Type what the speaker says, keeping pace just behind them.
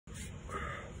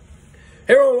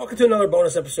Hey everyone, welcome to another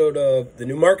bonus episode of The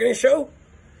New Marketing Show.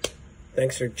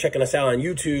 Thanks for checking us out on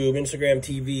YouTube, Instagram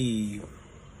TV,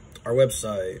 our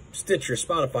website, Stitcher,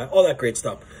 Spotify, all that great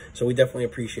stuff. So we definitely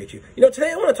appreciate you. You know,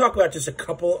 today I want to talk about just a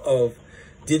couple of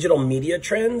digital media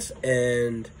trends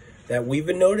and that we've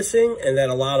been noticing and that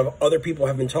a lot of other people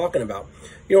have been talking about.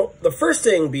 You know, the first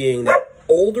thing being that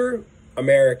older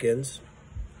Americans,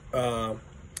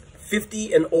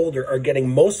 50 and older, are getting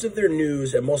most of their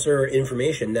news and most of their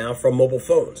information now from mobile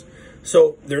phones.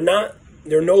 So they're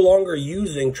no longer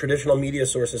using traditional media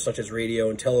sources such as radio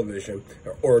and television,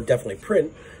 or definitely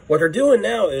print. What they're doing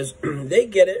now is they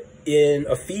get it in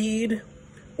a feed,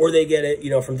 or they get it, you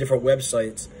know, from different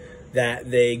websites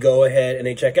that they go ahead and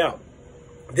they check out.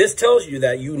 This tells you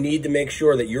that you need to make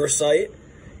sure that your site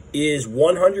is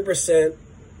 100%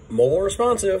 mobile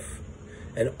responsive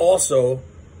and also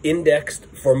indexed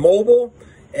for mobile,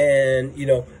 and you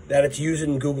know that it's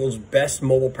using Google's best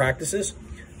mobile practices.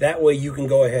 That way you can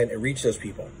go ahead and reach those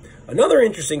people. Another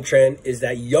interesting trend is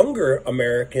that younger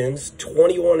Americans,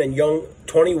 25 and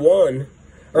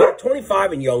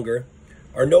younger,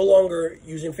 are no longer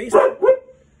using Facebook.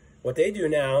 What they do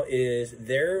now is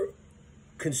they're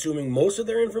consuming most of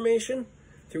their information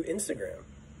through Instagram.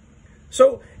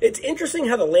 So it's interesting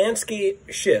how the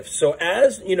landscape shifts. So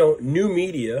as you know, new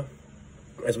media,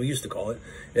 as we used to call it,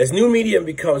 as new media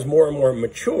becomes more and more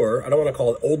mature, I don't want to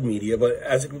call it old media, but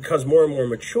as it becomes more and more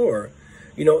mature,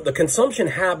 you know, the consumption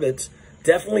habits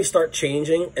definitely start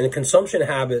changing, and the consumption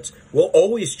habits will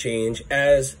always change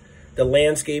as the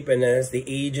landscape and as the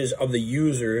ages of the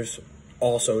users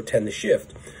also tend to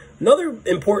shift. Another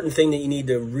important thing that you need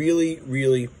to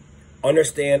really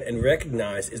understand and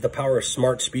recognize is the power of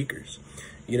smart speakers.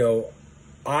 You know,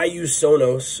 I use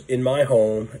Sonos in my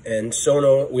home, and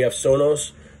we have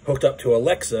Sonos hooked up to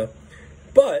Alexa,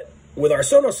 but with our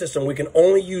Sonos system, we can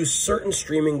only use certain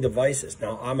streaming devices.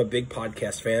 Now, I'm a big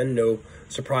podcast fan, no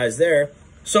surprise there.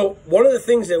 So one of the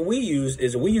things that we use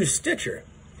is we use Stitcher.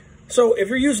 So if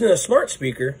you're using a smart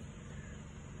speaker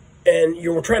and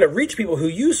you're trying to reach people who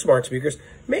use smart speakers,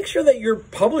 make sure that you're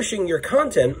publishing your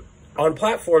content on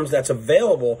platforms that's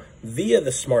available via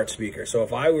the smart speaker. So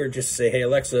if I were just to say, hey,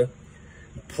 Alexa,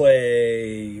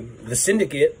 play The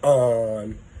Syndicate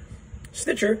on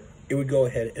Stitcher, it would go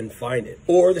ahead and find it.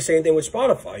 Or the same thing with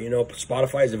Spotify. You know,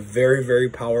 Spotify is a very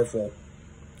powerful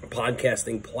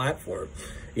podcasting platform,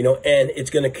 you know, and it's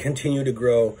going to continue to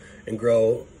grow and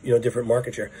grow, you know, different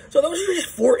market share. So those are just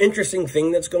four interesting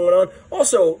things that's going on.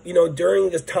 Also, you know,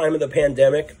 during this time of the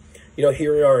pandemic, you know,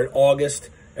 here we are in August,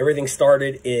 everything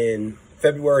started in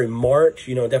February, March,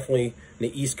 you know, definitely in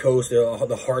the East Coast,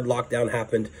 the hard lockdown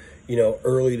happened, you know,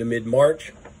 early to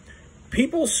mid-March.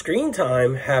 People's screen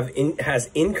time has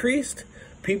increased.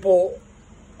 People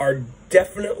are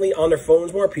definitely on their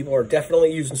phones more. People are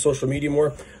definitely using social media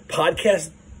more. Podcast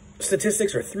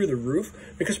statistics are through the roof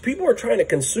because people are trying to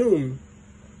consume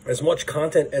as much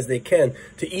content as they can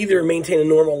to either maintain a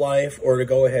normal life or to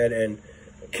go ahead and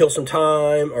kill some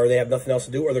time, or they have nothing else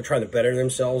to do, or they're trying to better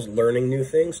themselves, learning new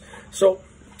things. So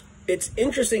it's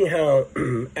interesting how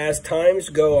as times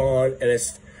go on and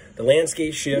as the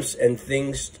landscape shifts and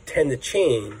things tend to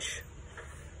change,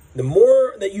 the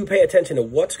more that you pay attention to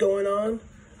what's going on,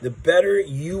 the better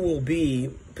you will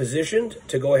be positioned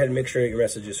to go ahead and make sure that your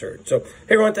message is heard. So,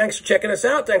 hey everyone, thanks for checking us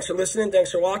out. Thanks for listening.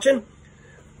 Thanks for watching.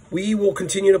 We will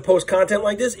continue to post content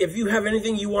like this. If you have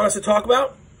anything you want us to talk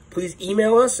about, please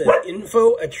email us at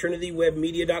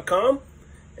info@trinitywebmedia.com,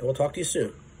 and we'll talk to you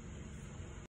soon.